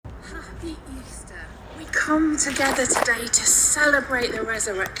Happy Easter. We come together today to celebrate the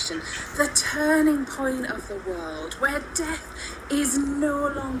resurrection, the turning point of the world, where death is no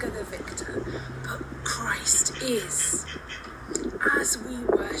longer the victor, but Christ is. As we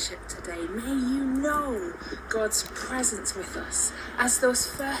worship today, may you know God's presence with us, as those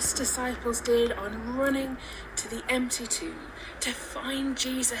first disciples did on running to the empty tomb, to find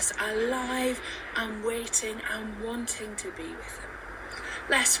Jesus alive and waiting and wanting to be with him.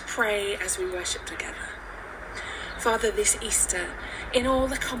 Let's pray as we worship together. Father, this Easter, in all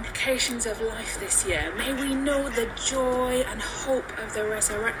the complications of life this year, may we know the joy and hope of the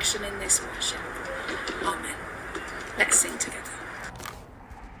resurrection in this worship. Amen. Let's sing together.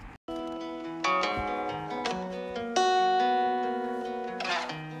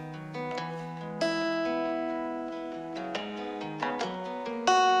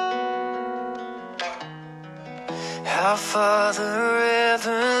 Our Father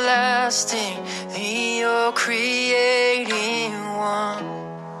everlasting, the all-creating one,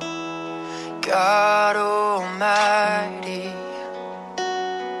 God Almighty,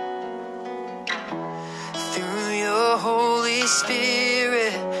 through your Holy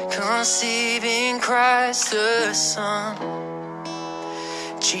Spirit, conceiving Christ the Son,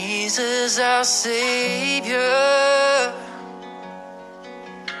 Jesus our Savior.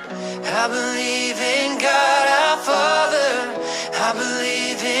 I believe in God our Father, I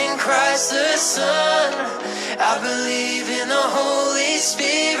believe in Christ the Son, I believe in the Holy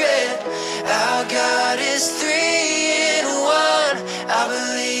Spirit, our God is three in one. I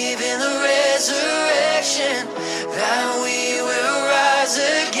believe in the resurrection, that we will rise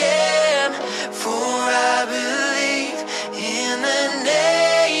again, for I believe in the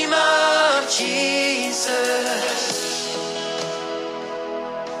name of Jesus.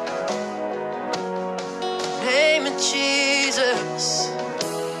 Name of Jesus.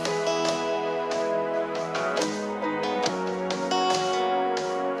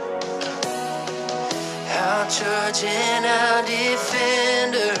 Our judge and our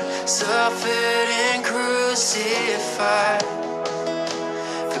defender, suffered and crucified.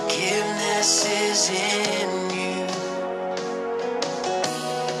 Forgiveness is in you.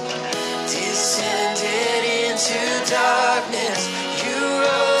 Descended into darkness, you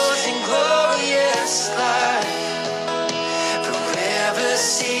rose in glorious light. Forever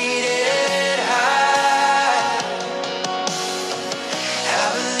seated high, I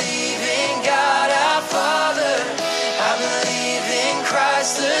believe in God our Father, I believe in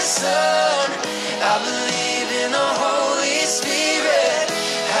Christ the Son, I believe in the Holy Spirit,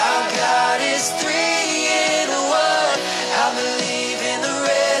 our God is three in one. I believe in the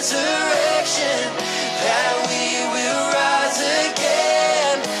resurrection, that we will rise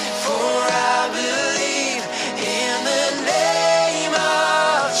again, for I believe in the name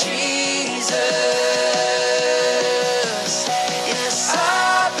of Jesus. Yes,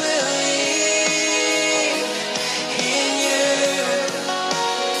 I believe in you.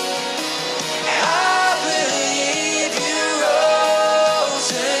 I believe you rose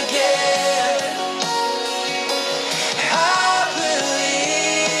again. I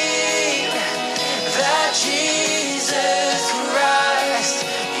believe that Jesus Christ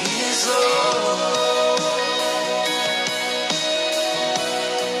is Lord.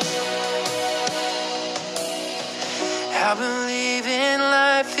 I believe in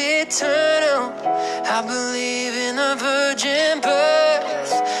life eternal, I believe in the virgin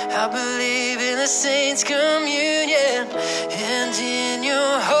birth, I believe in the saints' communion, and in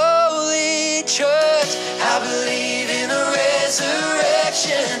your holy church. I believe in the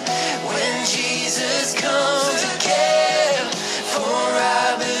resurrection, when Jesus comes again, for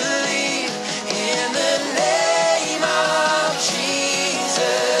I believe in the name of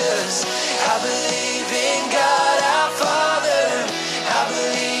Jesus. I believe in God our Father, I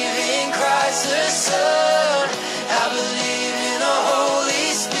believe in Christ the Son, I believe in the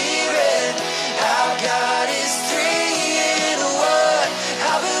Holy Spirit, our God is three in one.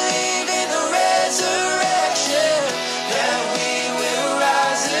 I believe in the resurrection, that we will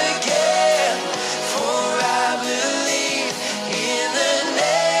rise again, for I believe in the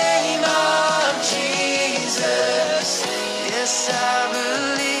name of Jesus. Yes, I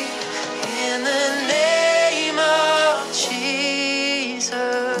believe in the name of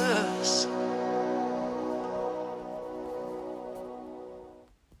Jesus.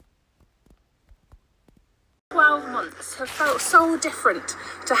 12 months have felt so different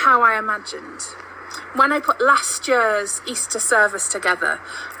to how I imagined. When I put last year's Easter service together,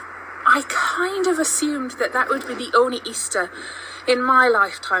 I kind of assumed that that would be the only Easter in my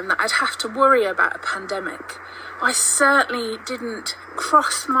lifetime that I'd have to worry about a pandemic, I certainly didn't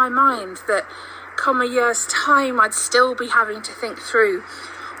cross my mind that come a year's time I'd still be having to think through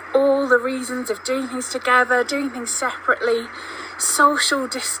all the reasons of doing things together, doing things separately, social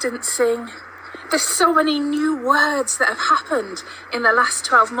distancing. There's so many new words that have happened in the last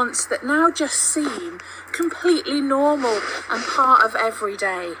 12 months that now just seem completely normal and part of every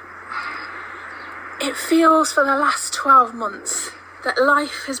day. It feels for the last 12 months that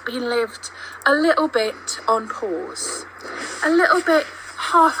life has been lived a little bit on pause, a little bit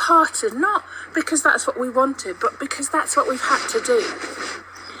half-hearted, not because that's what we wanted, but because that's what we've had to do.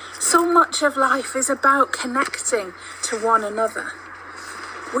 So much of life is about connecting to one another.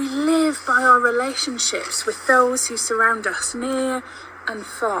 We live by our relationships with those who surround us, near and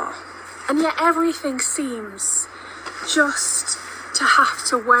far. And yet everything seems just to have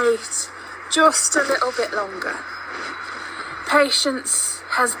to wait just a little bit longer. Patience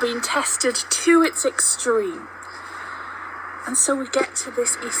has been tested to its extreme. And so we get to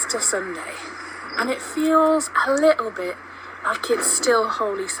this Easter Sunday, and it feels a little bit like it's still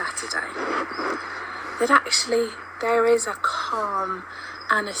Holy Saturday. That actually there is a calm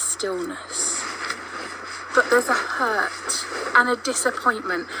and a stillness. But there's a hurt and a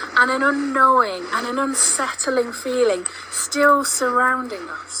disappointment and an unknowing and an unsettling feeling still surrounding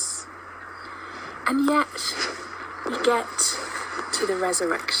us. And yet we get to the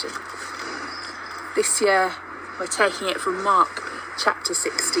resurrection. This year we're taking it from Mark chapter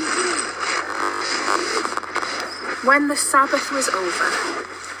 16. When the Sabbath was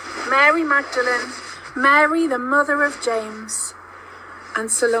over, Mary Magdalene, Mary the mother of James, and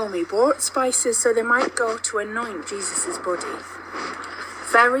Salome bought spices so they might go to anoint Jesus' body.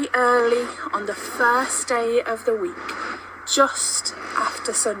 Very early on the first day of the week, just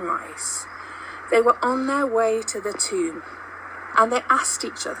after sunrise, they were on their way to the tomb, and they asked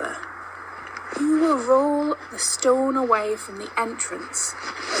each other, "Who will roll the stone away from the entrance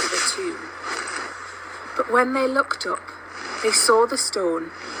of the tomb?" But when they looked up, they saw the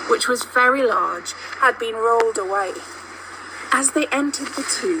stone, which was very large, had been rolled away. As they entered the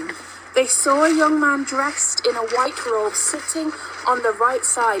tomb, they saw a young man dressed in a white robe sitting on the right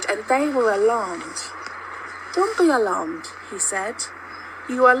side, and they were alarmed. "Don't be alarmed," he said.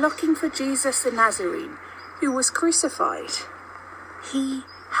 "You are looking for Jesus the Nazarene, who was crucified. He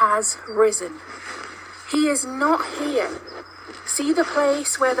has risen. He is not here. See the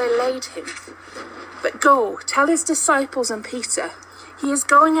place where they laid him. But go, tell his disciples and Peter, he is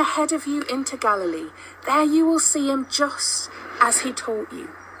going ahead of you into Galilee. There you will see him just as he told you."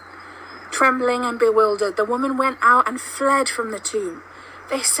 Trembling and bewildered, the woman went out and fled from the tomb.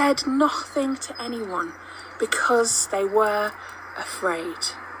 They said nothing to anyone because they were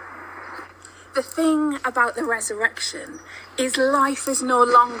afraid. The thing about the resurrection is life is no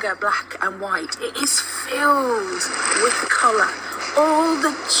longer black and white. It is filled with colour. All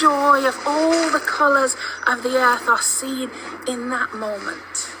the joy of all the colours of the earth are seen in that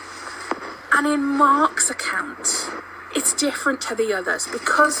moment. And in Mark's account, it's different to the others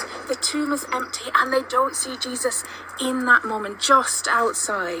because the tomb is empty and they don't see Jesus in that moment, just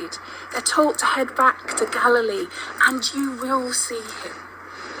outside. They're told to head back to Galilee and you will see him.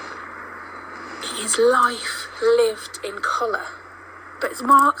 It is life lived in colour. But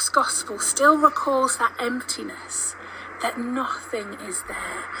Mark's gospel still recalls that emptiness, that nothing is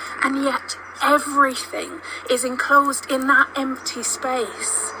there, and yet everything is enclosed in that empty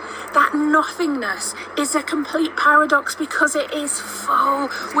space. That nothingness is a complete paradox because it is full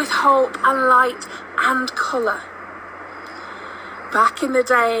with hope and light and colour. Back in the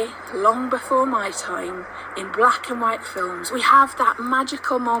day, long before my time, in black and white films, we have that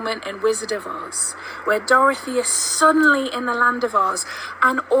magical moment in Wizard of Oz, where Dorothy is suddenly in the land of Oz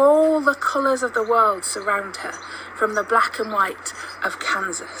and all the colours of the world surround her, from the black and white of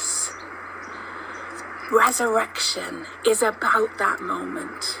Kansas. Resurrection is about that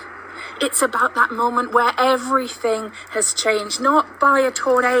moment. It's about that moment where everything has changed, not by a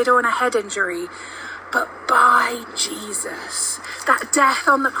tornado and a head injury, but by Jesus. That death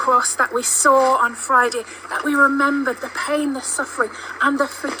on the cross that we saw on Friday, that we remembered, the pain, the suffering, and the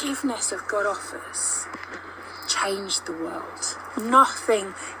forgiveness of God offers, changed the world.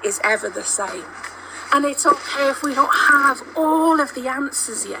 Nothing is ever the same. And it's okay if we don't have all of the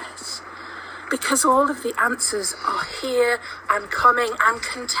answers yet, because all of the answers are here and coming and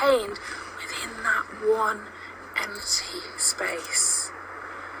contained within that one empty space.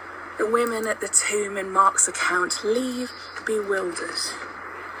 The women at the tomb in Mark's account leave bewildered.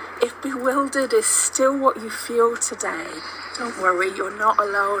 If bewildered is still what you feel today, don't worry, you're not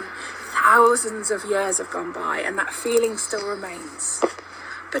alone. Thousands of years have gone by and that feeling still remains.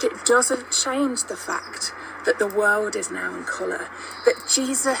 But it doesn't change the fact that the world is now in colour, that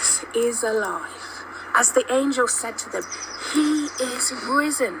Jesus is alive. As the angel said to them, he is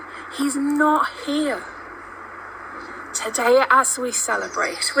risen. He's not here. Today, as we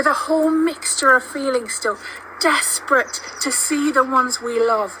celebrate, with a whole mixture of feelings still, desperate to see the ones we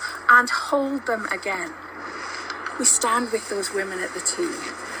love and hold them again, we stand with those women at the tomb,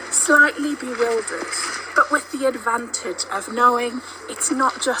 slightly bewildered, but with the advantage of knowing it's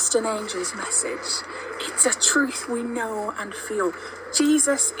not just an angel's message. It's a truth we know and feel.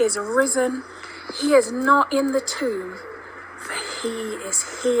 Jesus is risen. He is not in the tomb, for he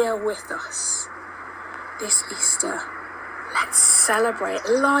is here with us. This Easter, let's celebrate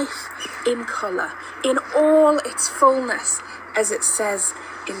life in colour, in all its fullness, as it says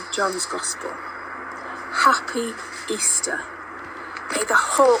in John's Gospel. Happy Easter. May the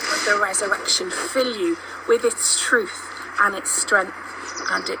hope of the resurrection fill you with its truth and its strength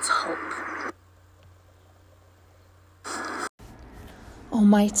and its hope.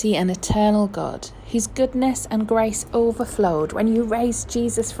 Almighty and eternal God, whose goodness and grace overflowed when you raised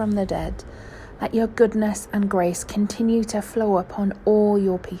Jesus from the dead, let your goodness and grace continue to flow upon all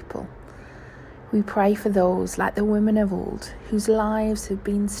your people. We pray for those like the women of old, whose lives have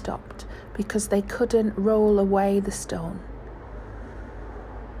been stopped because they couldn't roll away the stone.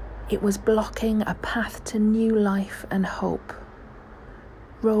 It was blocking a path to new life and hope.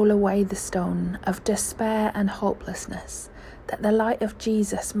 Roll away the stone of despair and hopelessness, that the light of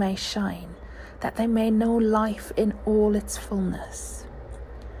Jesus may shine, that they may know life in all its fullness.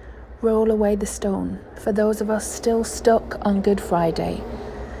 Roll away the stone for those of us still stuck on Good Friday,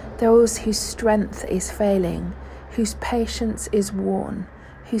 those whose strength is failing, whose patience is worn,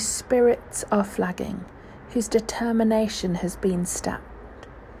 whose spirits are flagging, whose determination has been sapped.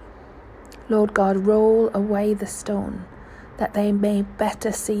 Lord God, roll away the stone, that they may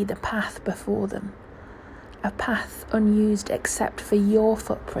better see the path before them, a path unused except for your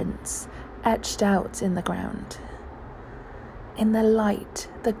footprints, etched out in the ground. In the light,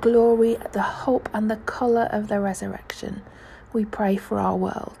 the glory, the hope and the colour of the resurrection, we pray for our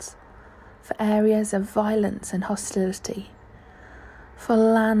world, for areas of violence and hostility, for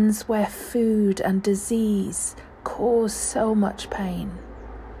lands where food and disease cause so much pain,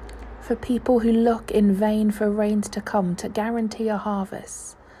 for people who look in vain for rains to come to guarantee a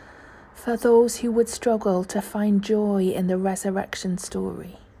harvest, for those who would struggle to find joy in the resurrection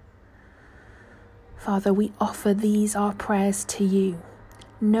story. Father, we offer these our prayers to you,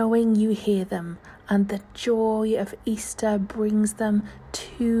 knowing you hear them and the joy of Easter brings them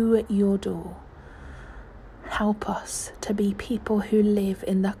to your door. Help us to be people who live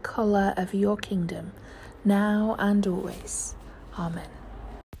in the colour of your kingdom, now and always. Amen.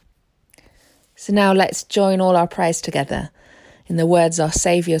 So now let's join all our prayers together in the words our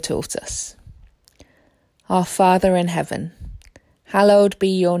Saviour taught us. Our Father in heaven, hallowed be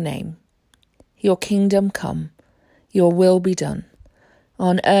your name. Your kingdom come, your will be done,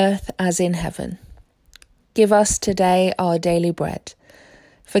 on earth as in heaven. Give us today our daily bread.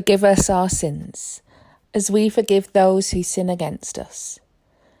 Forgive us our sins, as we forgive those who sin against us.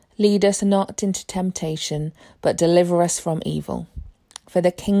 Lead us not into temptation, but deliver us from evil. For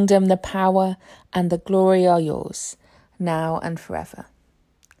the kingdom, the power, and the glory are yours, now and forever.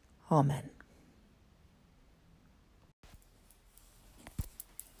 Amen.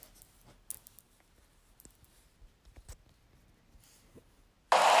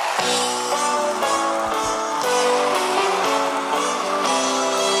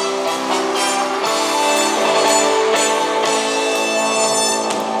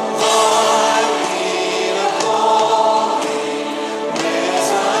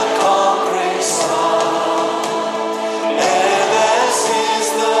 Ever since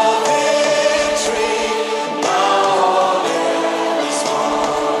the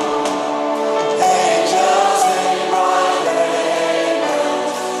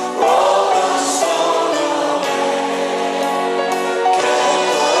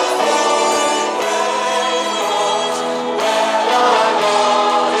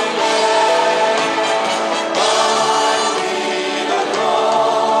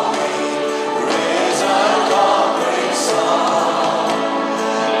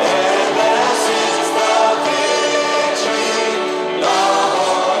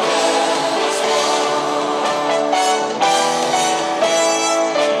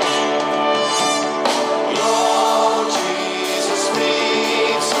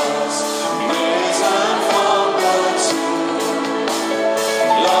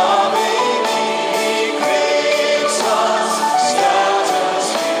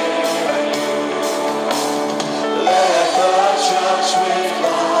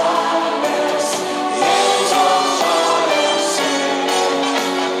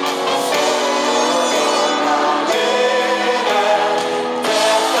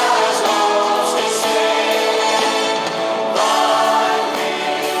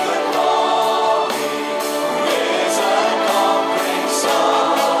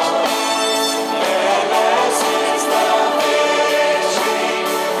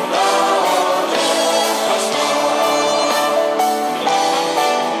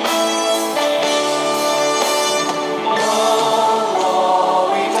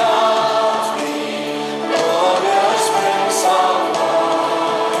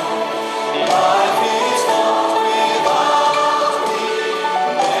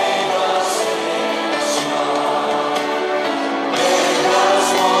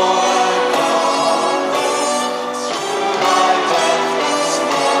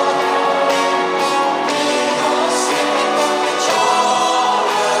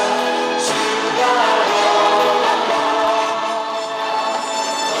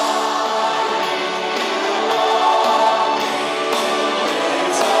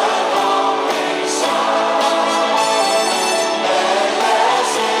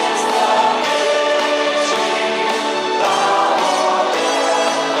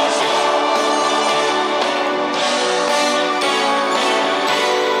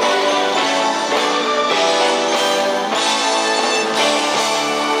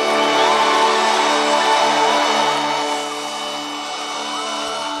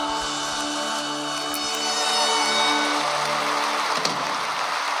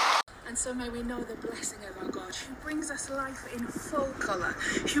life in full colour,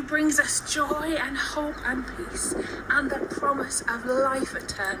 who brings us joy and hope and peace, and the promise of life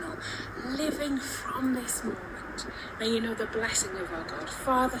eternal, living from this moment. May you know the blessing of our God,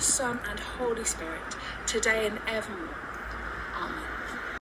 Father, Son, and Holy Spirit, today and evermore.